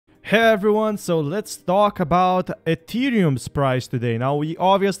Hey everyone, so let's talk about Ethereum's price today. Now, we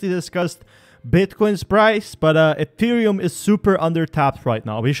obviously discussed Bitcoin's price, but Ethereum is super undertapped right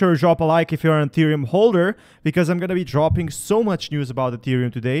now. Be sure to drop a like if you're an Ethereum holder, because I'm going to be dropping so much news about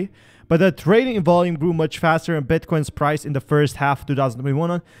Ethereum today. But the trading volume grew much faster than Bitcoin's price in the first half of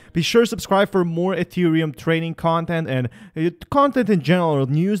 2021. Be sure to subscribe for more Ethereum trading content and content in general,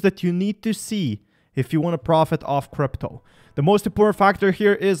 news that you need to see if you want to profit off crypto. The most important factor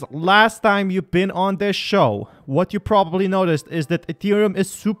here is last time you've been on this show, what you probably noticed is that Ethereum is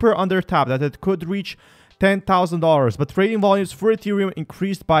super undertapped, that it could reach $10,000. But trading volumes for Ethereum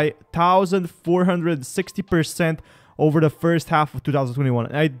increased by 1,460% over the first half of 2021.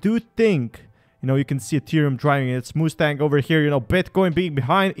 And I do think, you can see Ethereum driving its Mustang over here, Bitcoin being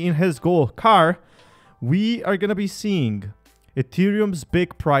behind in his gold car. We are going to be seeing Ethereum's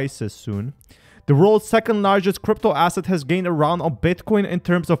big prices soon. The world's second largest crypto asset has gained a round on Bitcoin in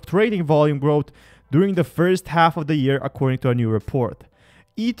terms of trading volume growth during the first half of the year, according to a new report.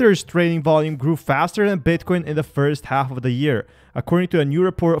 Ether's trading volume grew faster than Bitcoin in the first half of the year, according to a new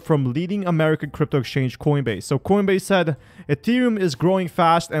report from leading American crypto exchange Coinbase. So Coinbase said Ethereum is growing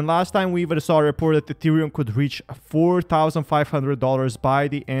fast, and last time we even saw a report that Ethereum could reach $4,500 by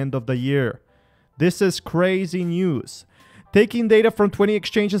the end of the year. This is crazy news. Taking data from 20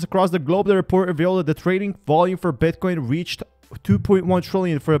 exchanges across the globe, the report revealed that the trading volume for Bitcoin reached 2.1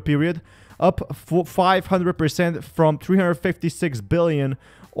 trillion for a period, up 500% from 356 billion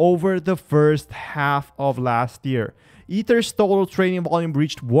over the first half of last year. Ether's total trading volume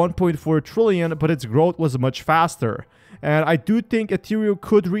reached 1.4 trillion, but its growth was much faster. And I do think Ethereum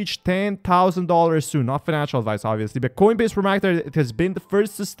could reach $10,000 soon. Not financial advice, obviously. But Coinbase remarked that it has been the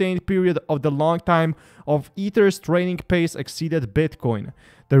first sustained period of the long time of Ether's trading pace exceeded Bitcoin.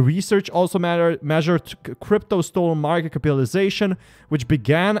 The research also measured crypto's total market capitalization, which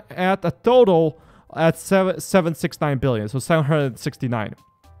began at a total at 769 billion, so 769.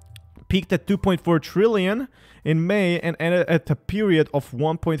 Peaked at 2.4 trillion in May and ended at a period of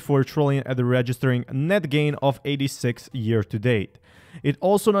 1.4 trillion at the registering net gain of 86 year to date. It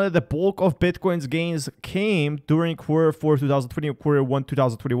also noted the bulk of Bitcoin's gains came during Q4 2020 and Q1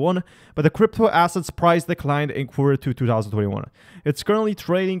 2021, but the crypto assets price declined in Q2 2021. It's currently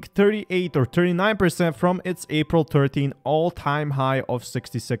trading 38 or 39% from its April 13 all-time high of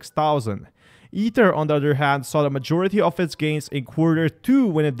 66,000. Ether, on the other hand, saw the majority of its gains in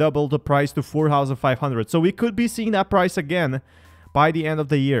Q2 when it doubled the price to 4,500. So we could be seeing that price again by the end of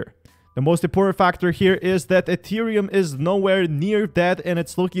the year. The most important factor here is that Ethereum is nowhere near dead, and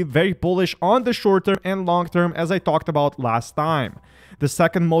it's looking very bullish on the short term and long term, as I talked about last time. The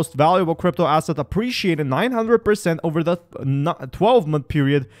second most valuable crypto asset appreciated 900% over the 12-month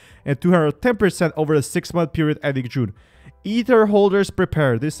period and 210% over the 6-month period ending June. Ether holders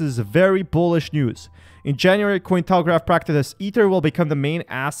prepare. This is very bullish news. In January, Cointelegraph predicted as Ether will become the main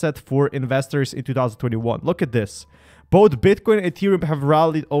asset for investors in 2021. Look at this. Both Bitcoin and Ethereum have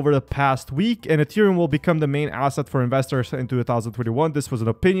rallied over the past week, and Ethereum will become the main asset for investors in 2021. This was an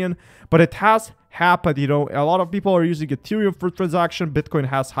opinion, but it has happened. A lot of people are using Ethereum for transaction. Bitcoin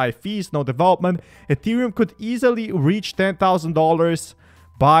has high fees, no development. Ethereum could easily reach $10,000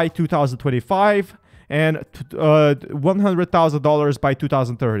 by 2025. And $100,000 by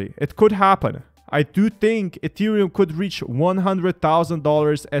 2030. It could happen. I do think Ethereum could reach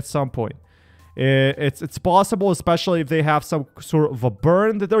 $100,000 at some point. It's possible, especially if they have some sort of a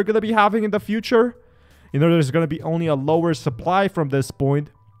burn that they're going to be having in the future. There's going to be only a lower supply from this point.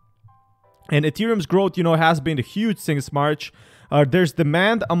 And Ethereum's growth, has been huge since March. There's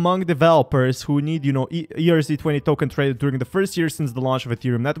demand among developers who need, ERC20 token traded during the first year since the launch of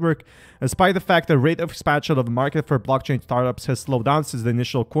Ethereum network. Despite the fact the rate of expansion of the market for blockchain startups has slowed down since the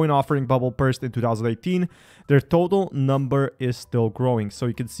initial coin offering bubble burst in 2018, their total number is still growing. So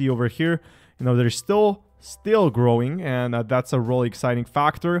you can see over here, they're still growing, and that's a really exciting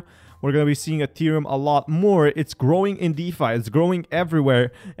factor. We're going to be seeing Ethereum a lot more. It's growing in DeFi. It's growing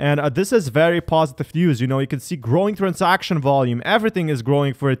everywhere. And this is very positive news. You can see growing transaction volume. Everything is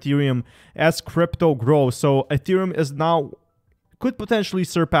growing for Ethereum as crypto grows. So Ethereum is now, could potentially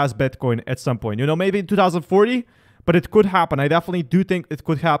surpass Bitcoin at some point. Maybe in 2040, but it could happen. I definitely do think it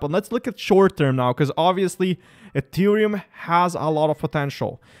could happen. Let's look at short term now, because obviously Ethereum has a lot of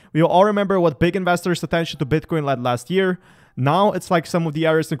potential. We all remember what big investors' attention to Bitcoin led last year. Now it's like some of the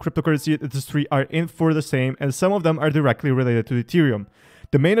areas in cryptocurrency industry are in for the same, and some of them are directly related to Ethereum.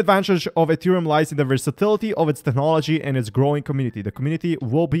 The main advantage of Ethereum lies in the versatility of its technology and its growing community. The community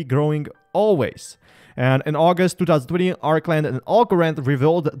will be growing always. And in August 2020, Arkland and Algorand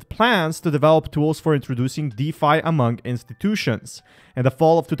revealed plans to develop tools for introducing DeFi among institutions. In the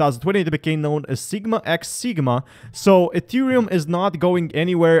fall of 2020, it became known as Sigma X Sigma. So Ethereum is not going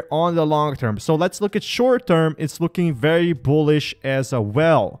anywhere on the long term. So let's look at short term. It's looking very bullish as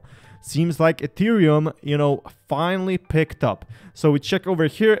well. Seems like Ethereum, you know, finally picked up. So we check over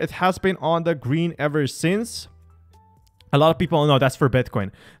here. It has been on the green ever since. A lot of people know that's for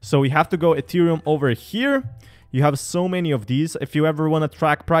Bitcoin. So we have to go Ethereum over here. You have so many of these. If you ever want to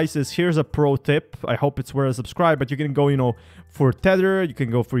track prices, here's a pro tip. I hope it's worth a subscribe, but you can go, you know, for Tether, you can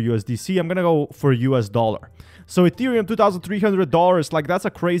go for USDC. I'm going to go for US dollar. So Ethereum, $2,300. Like, that's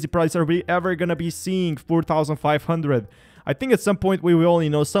a crazy price. Are we ever going to be seeing 4,500? I think at some point we will, you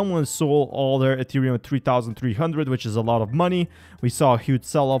know, someone sold all their Ethereum at 3,300, which is a lot of money. We saw a huge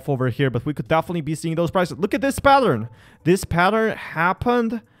sell-off over here, but we could definitely be seeing those prices. Look at this pattern. This pattern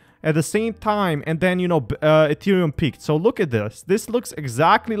happened at the same time, and then, you know, Ethereum peaked. So look at this. This looks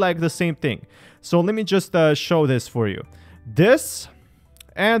exactly like the same thing. So let me just show this for you. This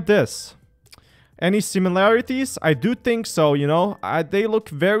and this. Any similarities? I do think so, you know. They look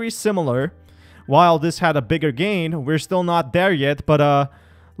very similar. While this had a bigger gain, we're still not there yet. But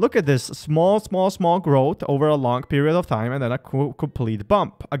look at this. Small growth over a long period of time, and then a complete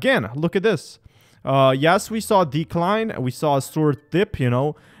bump. Again, look at this. Yes, we saw a decline. We saw a short dip, you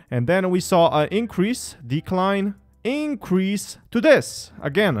know. And then we saw an increase, decline, increase to this.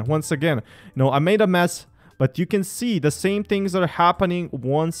 Again, once again. You know, I made a mess. But you can see the same things that are happening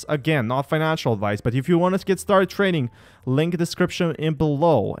once again. Not financial advice. But if you want to get started trading, link description in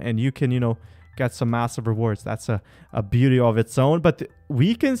below. And you can, you know, get some massive rewards. That's a beauty of its own. But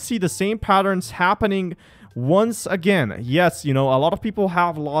we can see the same patterns happening once again. Yes, you know, a lot of people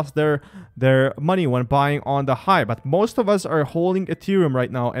have lost their money when buying on the high. But most of us are holding Ethereum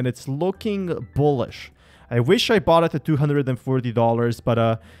right now. And it's looking bullish. I wish I bought it at $240.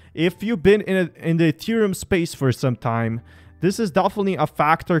 But if you've been in the Ethereum space for some time, this is definitely a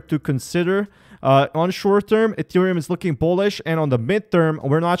factor to consider. On short term, Ethereum is looking bullish, and on the midterm,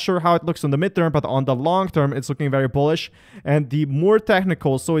 we're not sure how it looks on the midterm, but on the long term, it's looking very bullish. And the more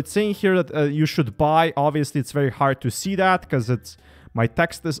technical, so it's saying here that you should buy. Obviously, it's very hard to see that because it's my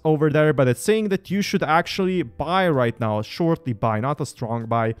text is over there, but it's saying that you should actually buy right now, shortly buy, not a strong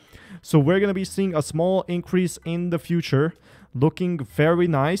buy. So we're going to be seeing a small increase in the future, looking very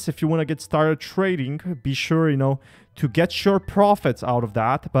nice. If you want to get started trading, be sure, you know, to get your profits out of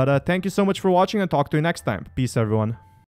that. But thank you so much for watching, and talk to you next time. Peace, everyone.